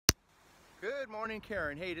Good morning,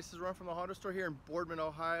 Karen. Hey, this is Ron from the Honda store here in Boardman,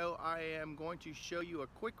 Ohio. I am going to show you a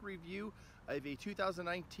quick review of a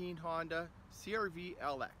 2019 Honda CR-V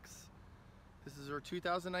LX. This is our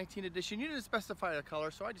 2019 edition. You didn't specify the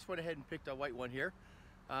color, so I just went ahead and picked a white one here.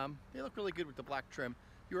 They look really good with the black trim.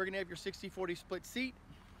 You are going to have your 60/40 split seat.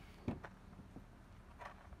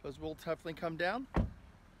 Those will definitely come down.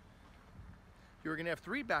 You're going to have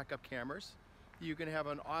 3 backup cameras. You're going to have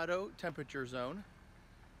an auto temperature zone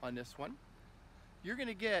on this one. You're going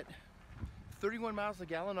to get 31 miles a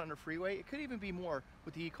gallon on the freeway. It could even be more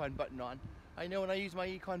with the Econ button on. I know when I use my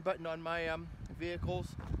Econ button on my vehicles,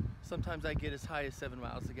 sometimes I get as high as 7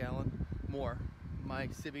 miles a gallon more. My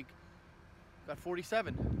Civic got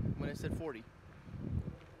 47 when I said 40.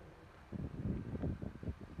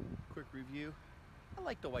 Quick review. I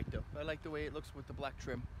like the white though. I like the way it looks with the black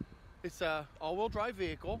trim. It's a all-wheel drive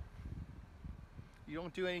vehicle. You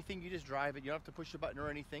don't do anything, you just drive it. You don't have to push a button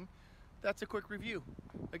or anything. That's a quick review.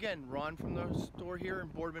 Again, Ron from the store here in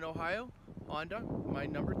Boardman, Ohio. Honda, my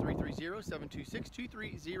number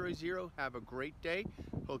 330-726-2300. Have a great day.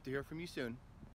 Hope to hear from you soon.